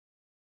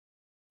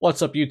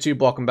What's up, YouTube?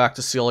 Welcome back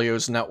to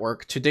Celio's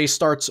Network. Today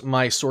starts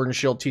my Sword and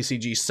Shield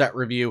TCG set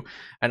review,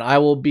 and I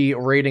will be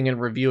rating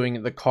and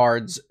reviewing the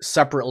cards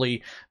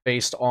separately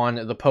based on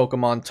the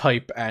Pokemon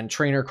type and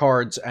trainer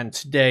cards, and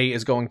today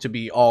is going to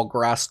be all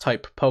grass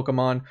type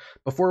Pokemon.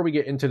 Before we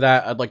get into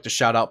that, I'd like to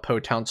shout out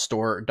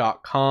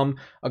PotownStore.com,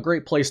 a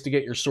great place to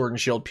get your Sword and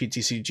Shield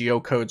PTC Geo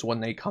codes when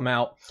they come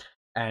out.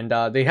 And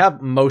they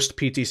have most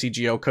PTC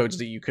Geo codes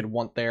that you could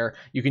want there.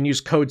 You can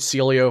use code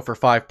Celio for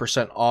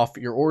 5% off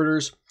your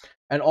orders.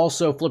 And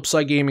also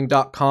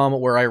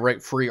flipsidegaming.com, where I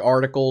write free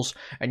articles,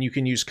 and you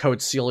can use code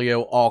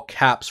Celio, all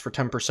caps, for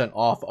 10%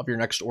 off of your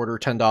next order,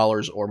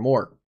 $10 or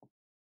more.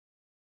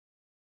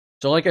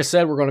 So like I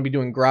said, we're going to be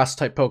doing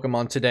grass-type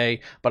Pokemon today,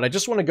 but I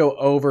just want to go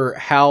over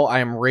how I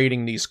am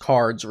rating these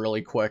cards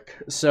really quick.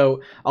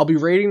 So I'll be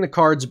rating the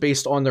cards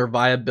based on their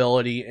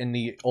viability in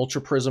the Ultra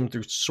Prism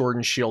through Sword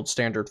and Shield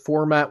standard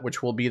format,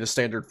 which will be the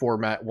standard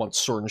format once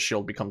Sword and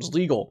Shield becomes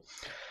legal.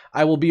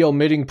 I will be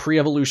omitting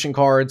pre-evolution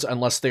cards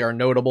unless they are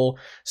notable,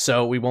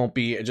 so we won't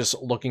be just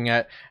looking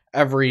at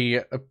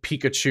every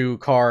Pikachu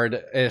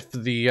card if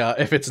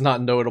it's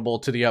not notable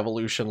to the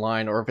evolution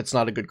line, or if it's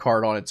not a good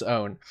card on its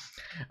own.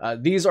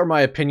 These are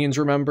my opinions,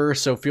 remember,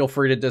 so feel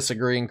free to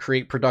disagree and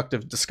create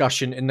productive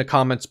discussion in the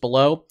comments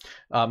below.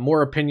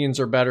 More opinions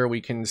are better. We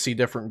can see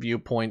different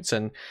viewpoints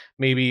and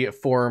maybe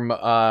form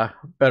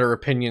better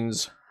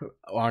opinions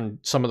on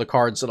some of the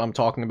cards that I'm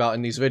talking about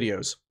in these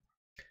videos.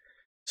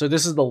 So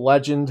this is the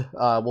legend.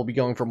 We'll be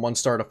going from 1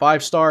 star to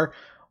 5 star.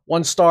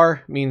 1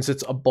 star means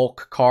it's a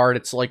bulk card.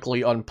 It's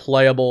likely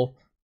unplayable.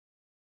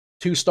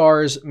 2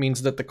 stars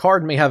means that the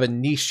card may have a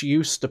niche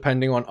use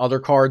depending on other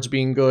cards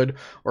being good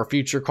or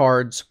future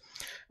cards.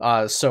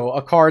 So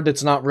a card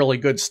that's not really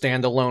good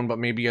standalone, but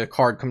maybe a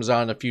card comes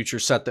out in a future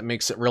set that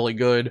makes it really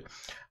good,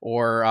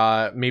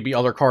 or maybe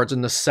other cards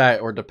in the set,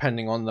 or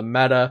depending on the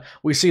meta.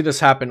 We see this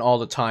happen all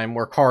the time,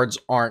 where cards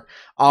aren't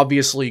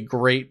obviously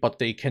great, but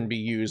they can be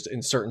used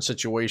in certain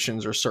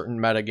situations or certain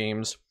meta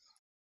games.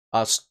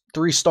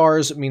 3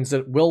 stars means that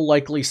it will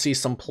likely see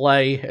some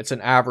play. It's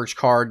an average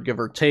card, give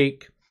or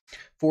take.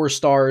 4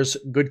 stars,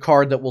 good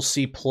card that will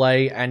see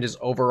play and is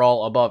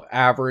overall above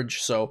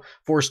average. So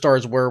 4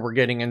 stars where we're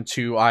getting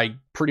into, I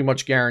pretty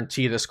much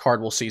guarantee this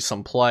card will see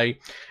some play.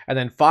 And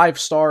then 5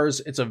 stars,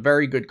 it's a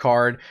very good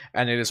card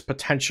and it is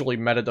potentially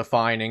meta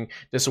defining.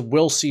 This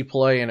will see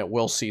play and it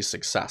will see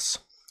success.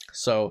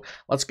 So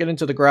let's get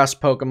into the grass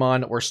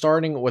Pokemon. We're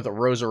starting with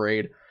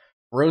Roserade.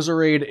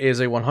 Roserade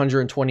is a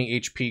 120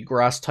 HP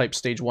grass type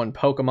stage 1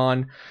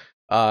 Pokemon.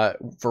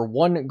 For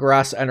 1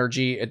 grass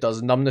energy, it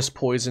does numbness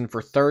poison for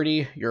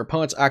 30. Your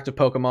opponent's active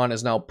Pokemon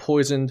is now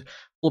poisoned.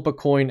 Flip a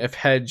coin. If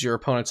heads, your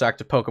opponent's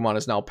active Pokemon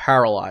is now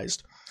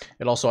paralyzed.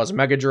 It also has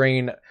Mega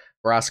Drain,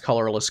 grass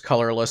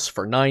colorless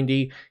for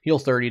 90. Heal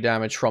 30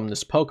 damage from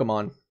this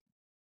Pokemon.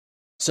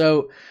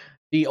 So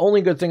the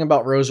only good thing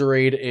about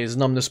Roserade is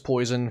numbness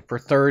poison for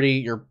 30.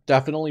 You're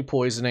definitely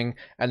poisoning,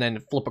 and then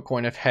flip a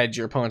coin. If heads,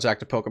 your opponent's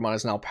active Pokemon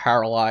is now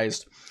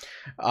paralyzed.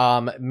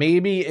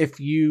 Maybe if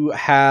you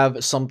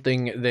have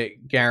something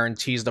that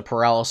guarantees the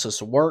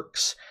paralysis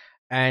works,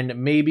 and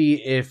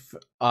maybe if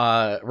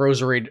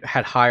Roserade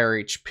had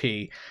higher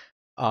HP,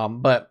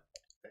 but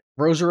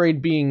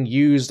Roserade being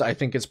used, I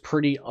think, is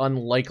pretty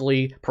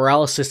unlikely.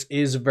 Paralysis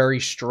is very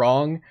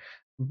strong,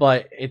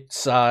 but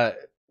it's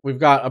we've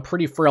got a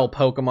pretty frail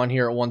Pokemon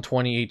here at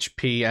 120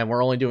 HP, and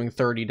we're only doing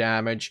 30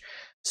 damage.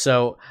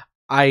 So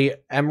I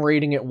am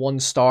rating it 1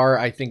 star.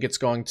 I think it's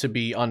going to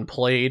be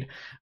unplayed,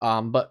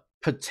 but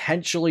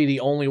potentially the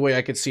only way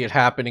I could see it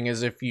happening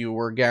is if you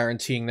were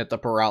guaranteeing that the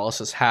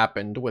paralysis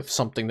happened with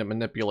something that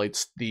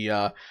manipulates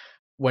the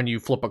when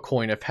you flip a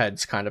coin if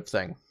heads kind of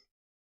thing.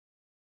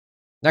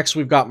 Next,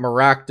 we've got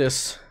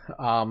Maractus.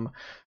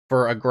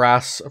 For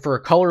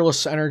a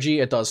colorless energy,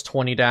 it does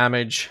 20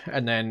 damage,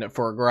 and then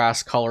for a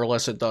grass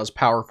colorless, it does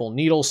Powerful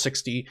Needle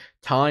 60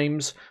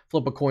 times.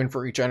 Flip a coin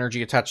for each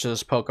energy attached to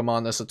this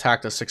Pokemon. This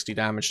attack does 60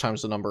 damage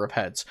times the number of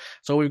heads.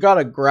 So we've got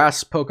a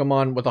grass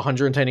Pokemon with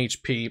 110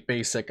 HP,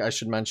 basic, I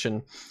should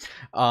mention.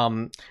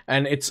 And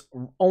its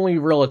only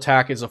real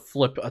attack is a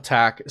flip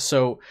attack,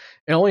 so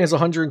it only has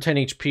 110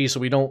 HP,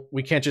 so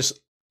we can't just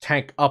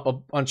tank up a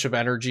bunch of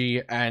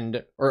energy,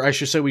 or I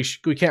should say we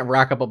can't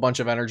rack up a bunch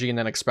of energy and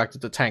then expect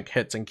it to tank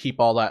hits and keep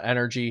all that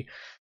energy.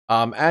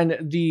 And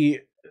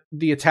the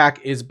attack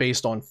is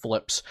based on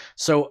flips.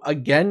 So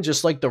again,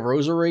 just like the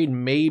Roserade,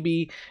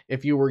 maybe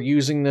if you were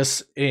using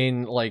this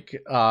in like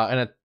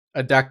a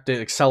deck that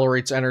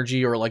accelerates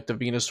energy, or like the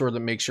Venusaur that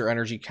makes your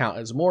energy count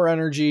as more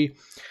energy,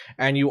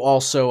 and you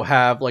also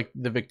have like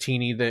the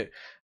Victini that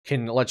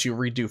can let you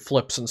redo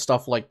flips and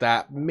stuff like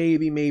that.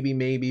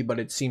 Maybe, but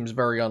it seems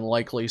very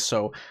unlikely,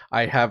 so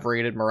I have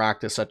rated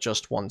Maractus at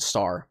just 1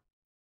 star.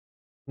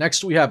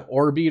 Next, we have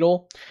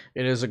Orbeetle.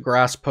 It is a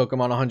grass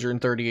Pokemon,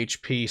 130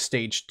 HP,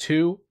 stage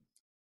 2.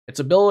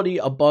 Its ability,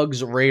 A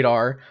Bug's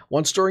Radar.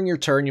 Once during your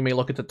turn, you may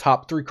look at the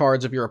top 3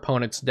 cards of your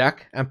opponent's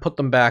deck and put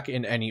them back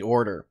in any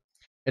order.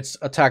 Its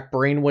attack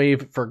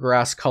Brainwave for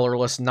grass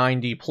colorless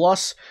 90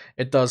 plus.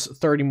 It does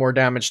 30 more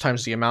damage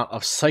times the amount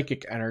of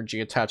psychic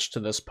energy attached to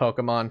this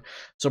Pokemon.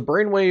 So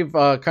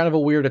Brainwave, kind of a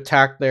weird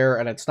attack there,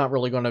 and it's not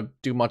really going to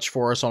do much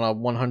for us on a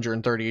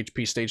 130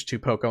 HP stage 2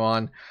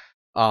 Pokemon.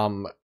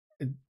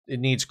 It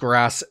needs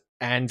grass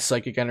and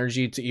psychic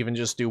energy to even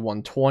just do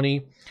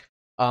 120.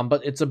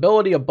 But its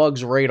ability of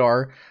Bug's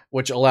Radar,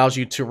 which allows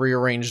you to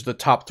rearrange the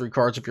top 3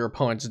 cards of your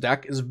opponent's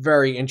deck, is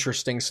very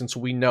interesting since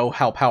we know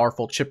how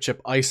powerful Chip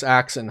Chip, Ice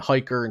Axe, and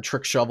Hiker, and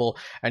Trick Shovel,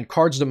 and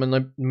cards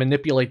that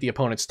manipulate the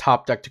opponent's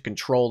top deck to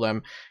control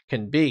them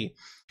can be.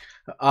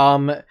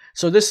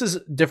 So this is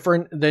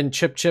different than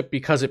Chip Chip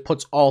because it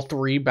puts all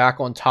 3 back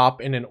on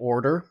top in an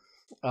order.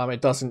 It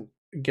doesn't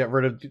get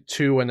rid of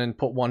 2 and then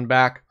put 1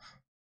 back.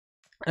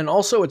 And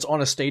also, it's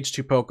on a stage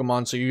 2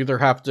 Pokemon, so you either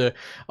have to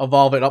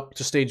evolve it up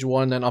to stage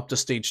 1, then up to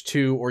stage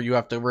 2, or you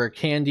have to rare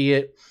candy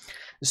it.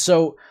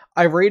 So,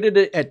 I rated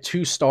it at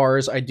 2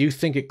 stars. I do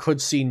think it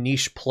could see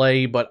niche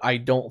play, but I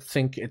don't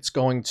think it's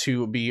going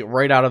to be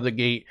right out of the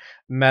gate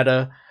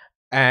meta.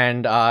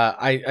 And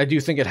I do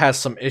think it has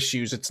some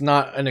issues. It's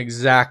not an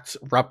exact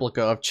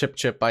replica of Chip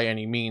Chip by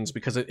any means,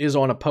 because it is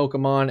on a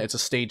Pokemon. It's a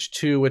stage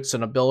 2. It's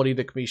an ability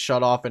that can be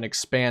shut off and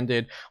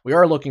expanded. We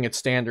are looking at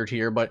standard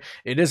here, but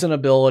it is an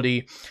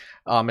ability.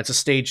 It's a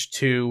stage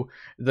 2.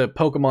 The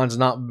Pokemon's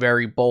not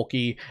very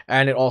bulky,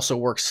 and it also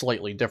works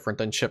slightly different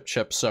than Chip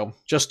Chip. So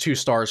just 2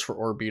 stars for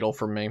Orbeetle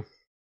from me.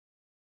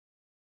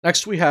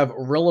 Next we have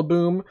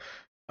Rillaboom,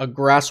 a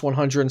grass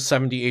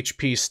 170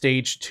 HP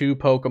stage 2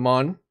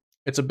 Pokemon.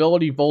 Its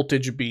ability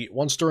Voltage Beat.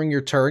 Once during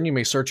your turn, you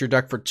may search your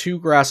deck for 2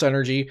 grass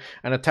energy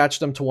and attach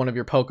them to one of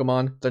your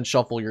Pokemon, then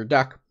shuffle your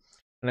deck.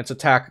 And its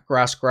attack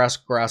Grass, Grass,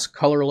 Grass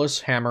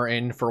Colorless, Hammer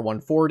in for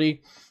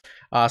 140.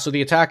 So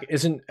the attack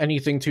isn't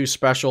anything too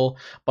special,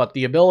 but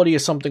the ability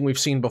is something we've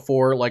seen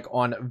before, like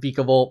on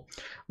Vikavolt,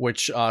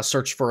 which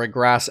searched for a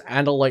grass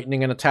and a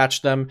lightning and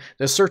attached them.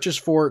 This searches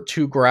for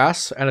 2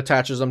 grass and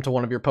attaches them to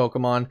one of your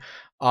Pokemon.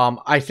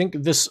 I think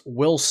this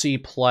will see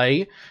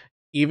play.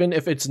 Even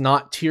if it's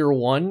not tier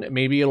 1,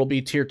 maybe it'll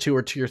be tier 2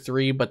 or tier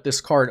 3, but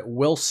this card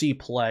will see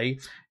play.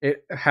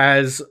 It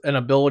has an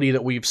ability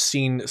that we've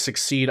seen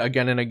succeed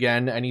again and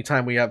again.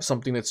 Anytime we have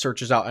something that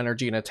searches out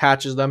energy and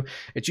attaches them,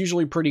 it's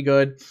usually pretty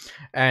good.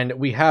 And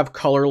we have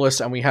colorless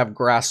and we have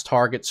grass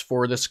targets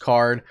for this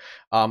card.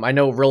 I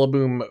know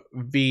Rillaboom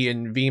V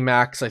and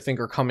VMAX, I think,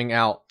 are coming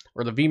out.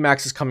 Or the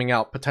VMAX is coming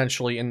out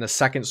potentially in the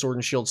second Sword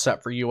and Shield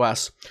set for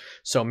US.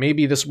 So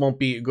maybe this won't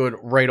be good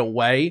right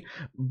away,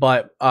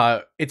 but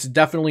it's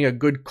definitely a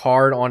good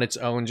card on its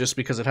own just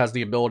because it has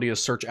the ability to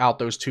search out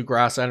those 2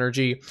 grass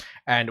energy,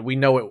 and we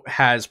know it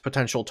has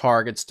potential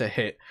targets to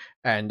hit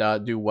and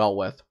do well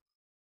with.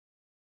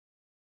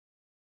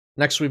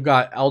 Next we've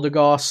got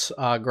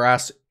Eldegoss,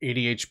 grass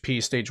 80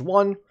 HP stage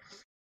 1.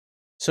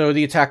 So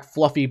the attack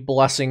Fluffy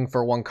Blessing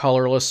for 1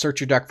 colorless.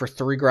 Search your deck for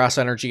 3 grass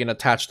energy and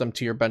attach them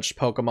to your benched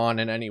Pokemon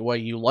in any way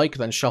you like.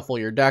 Then shuffle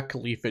your deck.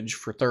 Leafage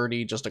for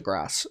 30, just a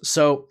grass.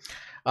 So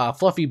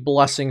Fluffy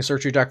Blessing,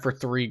 search your deck for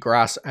 3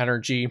 grass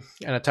energy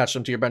and attach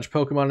them to your benched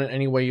Pokemon in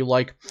any way you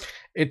like.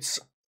 It's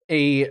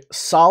a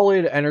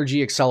solid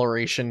energy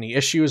acceleration. The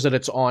issue is that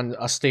it's on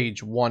a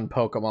stage 1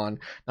 Pokemon.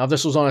 Now, if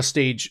this was on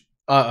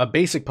a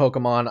basic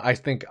Pokemon, I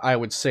think I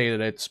would say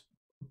that it's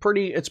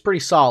pretty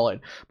solid,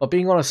 but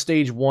being on a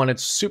stage 1,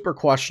 it's super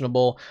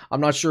questionable.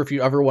 I'm not sure if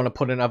you ever want to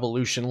put an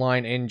evolution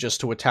line in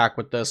just to attack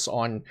with this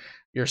on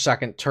your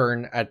second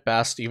turn at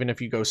best. Even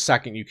if you go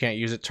second, you can't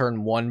use it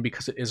turn 1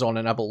 because it is on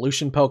an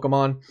evolution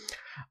Pokemon.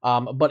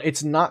 But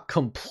it's not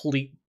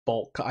complete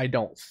bulk, I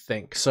don't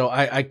think. So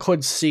I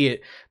could see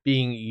it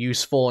being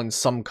useful in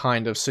some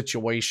kind of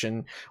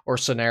situation or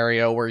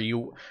scenario where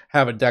you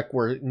have a deck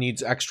where it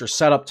needs extra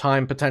setup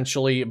time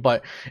potentially,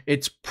 but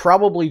it's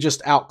probably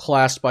just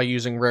outclassed by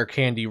using Rare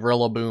Candy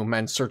Rillaboom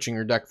and searching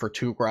your deck for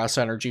 2 grass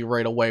energy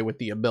right away with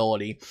the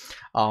ability.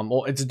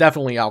 Well, it's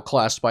definitely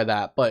outclassed by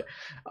that, but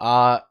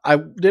I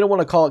didn't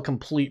want to call it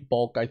complete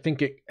bulk. I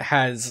think it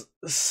has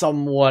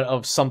somewhat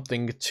of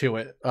something to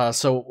it,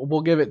 so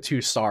we'll give it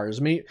 2 stars,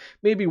 maybe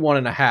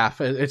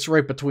 1.5. It's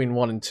right between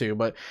 1 and 2,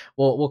 but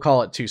we'll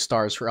call it 2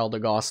 stars for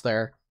Eldegoss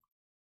there.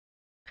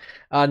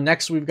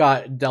 Next, we've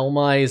got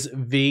Delmise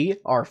V,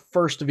 our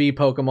first V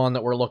Pokemon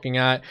that we're looking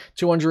at.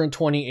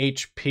 220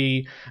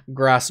 HP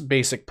grass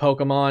basic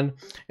Pokemon.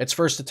 Its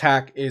first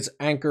attack is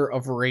Anchor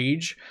of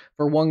Rage.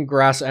 For 1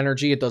 grass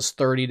energy, it does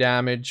 30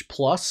 damage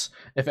plus.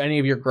 If any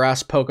of your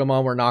grass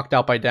Pokemon were knocked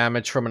out by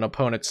damage from an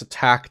opponent's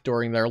attack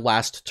during their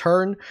last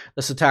turn,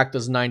 this attack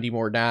does 90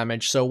 more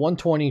damage. So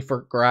 120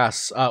 for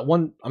grass,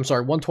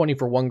 120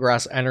 for 1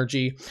 grass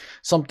energy,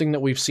 something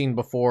that we've seen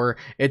before.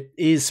 It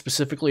is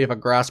specifically if a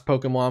grass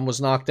Pokemon was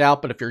knocked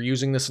out, but if you're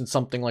using this in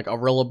something like a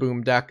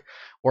Rillaboom deck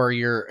where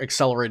you're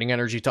accelerating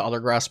energy to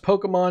other grass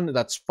Pokemon,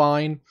 that's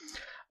fine.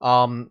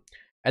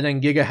 And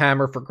then Giga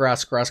Hammer for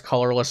grass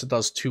colorless, it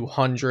does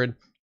 200.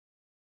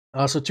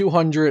 So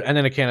 200, and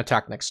then it can't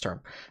attack next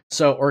turn.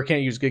 So, or it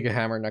can't use Giga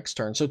Hammer next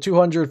turn. So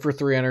 200 for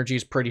 3 energy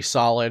is pretty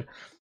solid.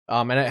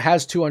 and it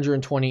has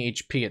 220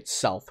 HP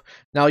itself.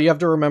 Now, you have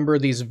to remember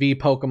these V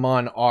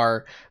Pokemon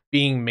are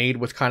being made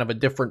with kind of a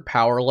different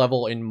power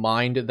level in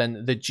mind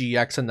than the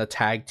GX and the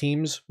tag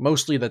teams.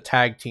 Mostly the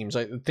tag teams.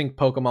 I think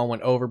Pokemon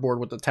went overboard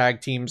with the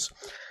tag teams.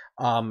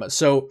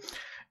 So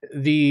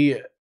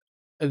the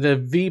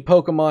V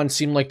Pokemon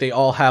seem like they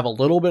all have a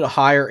little bit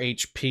higher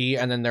HP,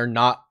 and then they're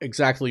not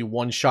exactly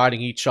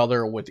one-shotting each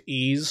other with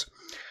ease.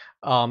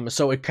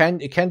 So it can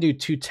do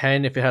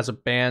 210 if it has a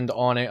band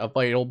on it, a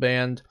vital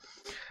band.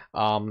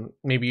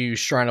 Maybe use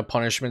Shrine of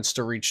Punishments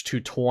to reach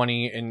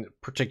 220 in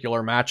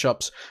particular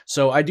matchups.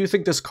 So I do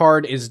think this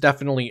card is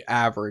definitely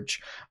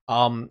average.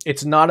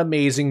 It's not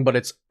amazing, but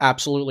it's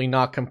absolutely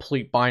not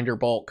complete binder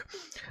bulk.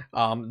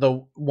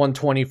 The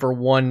 120 for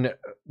 1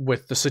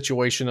 with the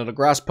situation of the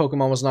grass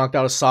Pokemon was knocked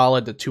out is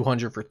solid. The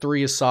 200 for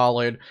 3 is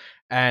solid.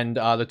 And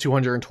the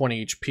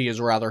 220 HP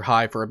is rather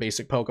high for a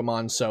basic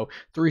Pokemon. So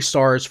 3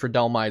 stars for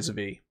Dhelmise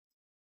V.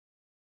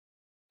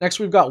 Next,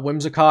 we've got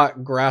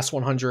Whimsicott, Grass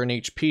 100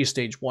 HP,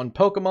 Stage 1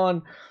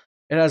 Pokemon.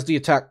 It has the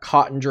attack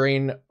Cotton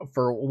Drain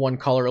for 1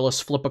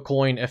 colorless. Flip a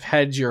coin. If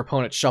heads, your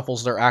opponent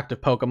shuffles their active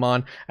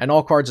Pokemon and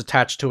all cards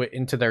attached to it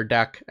into their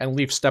deck. And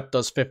Leaf Step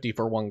does 50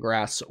 for 1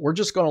 grass. We're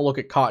just going to look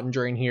at Cotton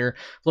Drain here.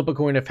 Flip a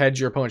coin. If heads,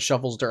 your opponent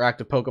shuffles their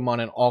active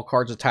Pokemon and all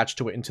cards attached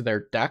to it into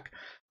their deck.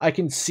 I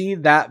can see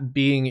that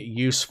being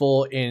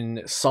useful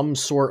in some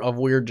sort of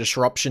weird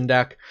disruption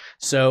deck.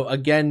 So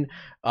again,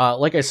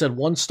 like I said,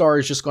 1 star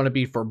is just going to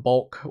be for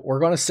bulk. We're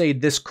going to say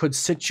this could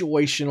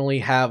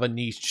situationally have a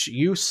niche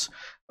use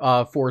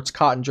for its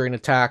Cotton Drain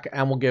attack,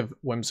 and we'll give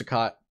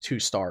Whimsicott 2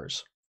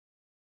 stars.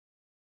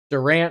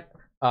 Durant,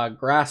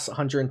 Grass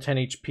 110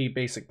 HP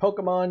basic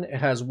Pokemon. It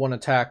has 1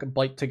 attack,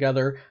 Bite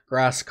Together,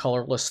 Grass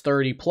colorless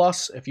 30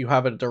 plus. If you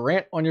have a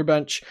Durant on your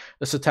bench,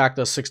 this attack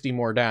does 60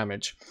 more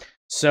damage.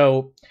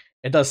 So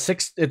it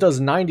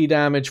does 90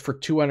 damage for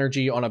 2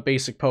 energy on a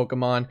basic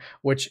Pokemon,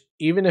 which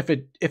even if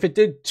it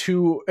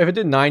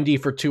did 90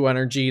 for 2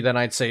 energy, then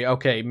I'd say,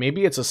 okay,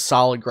 maybe it's a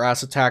solid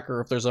grass attacker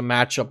if there's a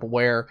matchup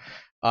where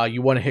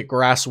you want to hit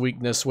grass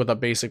weakness with a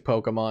basic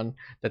Pokemon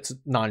that's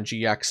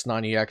non-GX,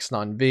 non-EX,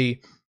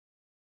 non-V.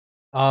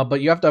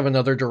 But you have to have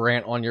another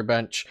Durant on your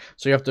bench,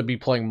 so you have to be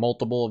playing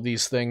multiple of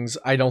these things.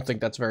 I don't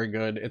think that's very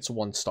good. It's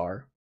 1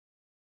 star.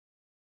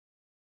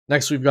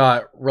 Next, we've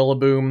got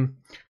Rillaboom.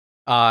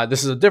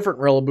 This is a different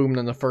Rillaboom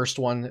than the first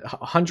one.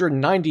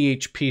 190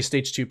 HP,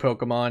 Stage 2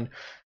 Pokemon.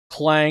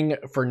 Clang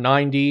for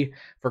 90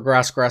 for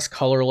Grass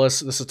colorless.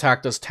 This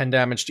attack does 10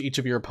 damage to each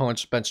of your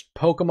opponent's benched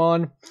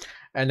Pokemon.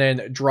 And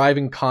then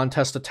Driving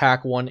Contest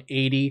attack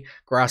 180.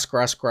 Grass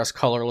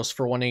colorless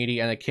for 180,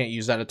 and it can't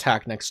use that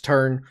attack next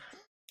turn.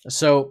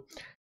 So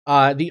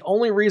the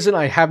only reason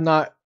I have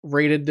not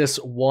rated this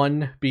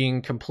 1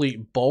 being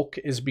complete bulk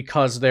is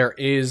because there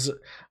is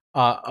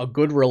a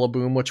good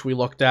Rillaboom, which we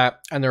looked at,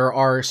 and there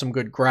are some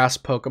good grass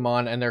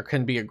Pokemon, and there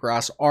can be a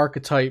grass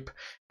archetype.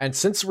 And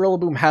since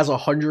Rillaboom has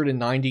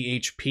 190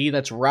 HP,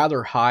 that's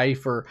rather high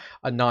for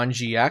a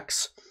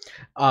non-GX.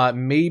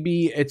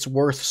 Maybe it's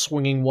worth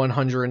swinging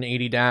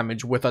 180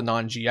 damage with a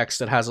non-GX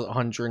that has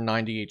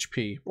 190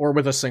 HP, or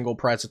with a single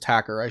prize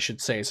attacker, I should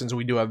say, since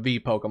we do have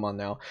V Pokemon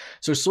now.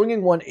 So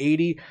swinging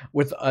 180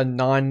 with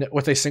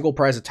a single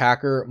prize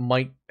attacker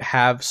might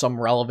have some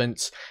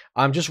relevance.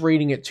 I'm just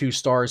rating it 2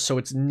 stars, so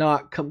it's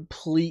not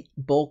complete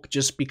bulk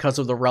just because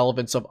of the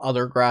relevance of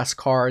other grass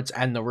cards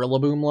and the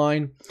Rillaboom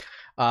line.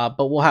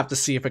 But we'll have to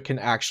see if it can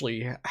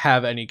actually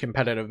have any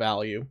competitive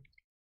value.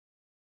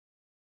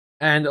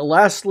 And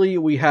lastly,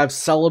 we have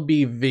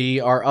Celebi V,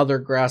 our other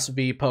Grass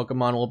V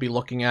Pokemon we'll be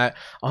looking at.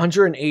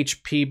 100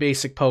 HP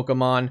basic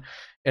Pokemon.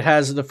 It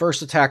has the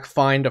first attack,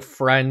 Find a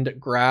Friend,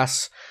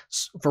 Grass.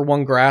 For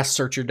 1 grass,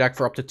 search your deck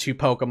for up to 2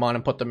 Pokemon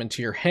and put them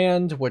into your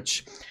hand,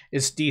 which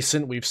is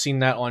decent. We've seen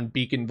that on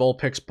Beacon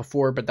Vulpix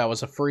before, but that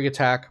was a free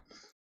attack.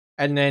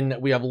 And then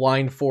we have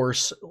Line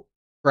Force,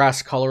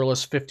 Grass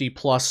colorless, 50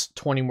 plus,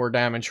 20 more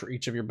damage for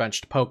each of your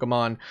benched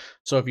Pokemon.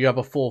 So if you have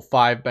a full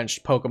 5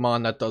 benched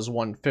Pokemon, that does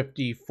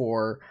 150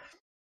 for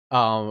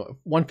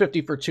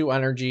 2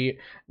 energy.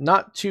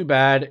 Not too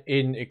bad.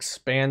 In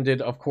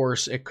expanded, of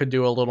course, it could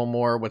do a little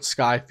more with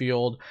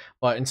Skyfield,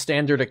 but in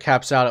standard it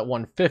caps out at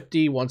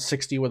 150,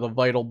 160 with a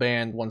Vital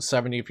Band,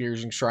 170 if you're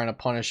using Shrine of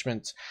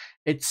Punishment.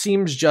 It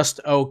seems just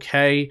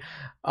okay.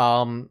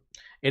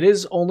 It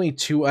is only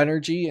 2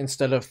 energy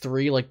instead of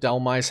 3 like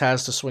Dhelmise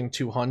has to swing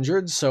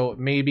 200, so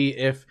maybe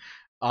if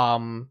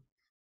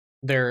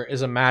there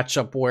is a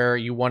matchup where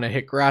you want to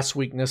hit grass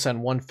weakness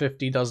and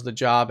 150 does the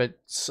job,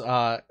 it's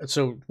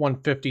so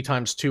 150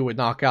 times 2 would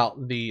knock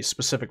out the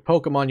specific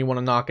Pokemon you want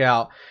to knock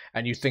out,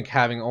 and you think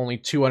having only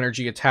 2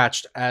 energy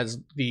attached as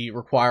the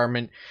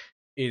requirement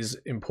is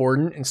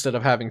important instead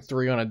of having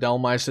 3 on a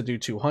Dhelmise to do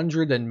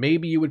 200, then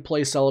maybe you would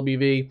play Celebi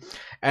V.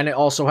 And it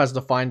also has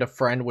the Find a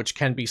Friend, which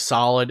can be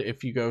solid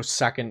if you go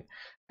second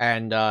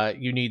and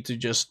you need to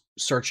just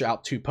search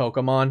out 2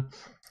 Pokemon.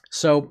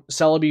 So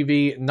Celebi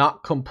V,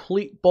 not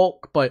complete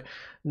bulk, but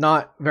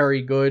not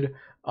very good.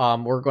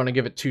 We're going to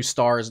give it 2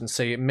 stars and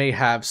say it may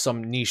have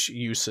some niche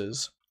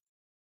uses.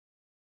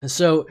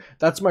 So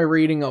that's my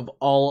rating of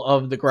all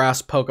of the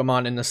grass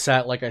Pokemon in the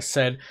set. Like I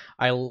said,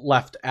 I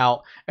left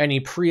out any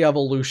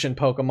pre-evolution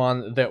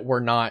Pokemon that were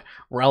not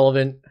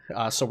relevant,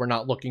 so we're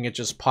not looking at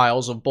just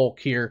piles of bulk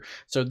here.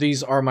 So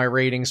these are my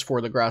ratings for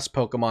the grass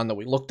Pokemon that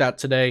we looked at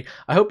today.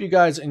 I hope you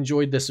guys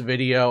enjoyed this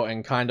video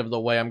and kind of the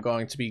way I'm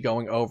going to be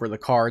going over the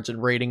cards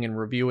and rating and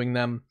reviewing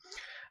them.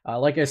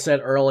 Like I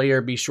said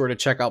earlier, be sure to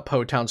check out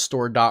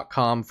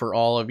PotownStore.com for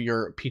all of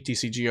your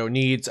PTCGO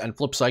needs, and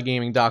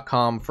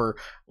FlipsideGaming.com for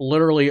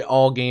literally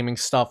all gaming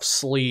stuff,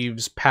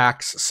 sleeves,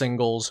 packs,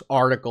 singles,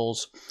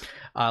 articles.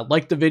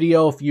 Like the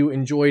video if you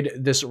enjoyed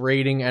this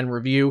rating and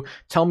review.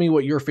 Tell me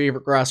what your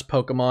favorite grass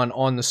Pokemon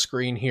on the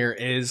screen here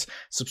is.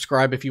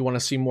 Subscribe if you want to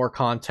see more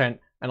content,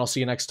 and I'll see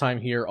you next time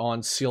here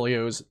on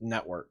Celio's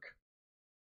Network.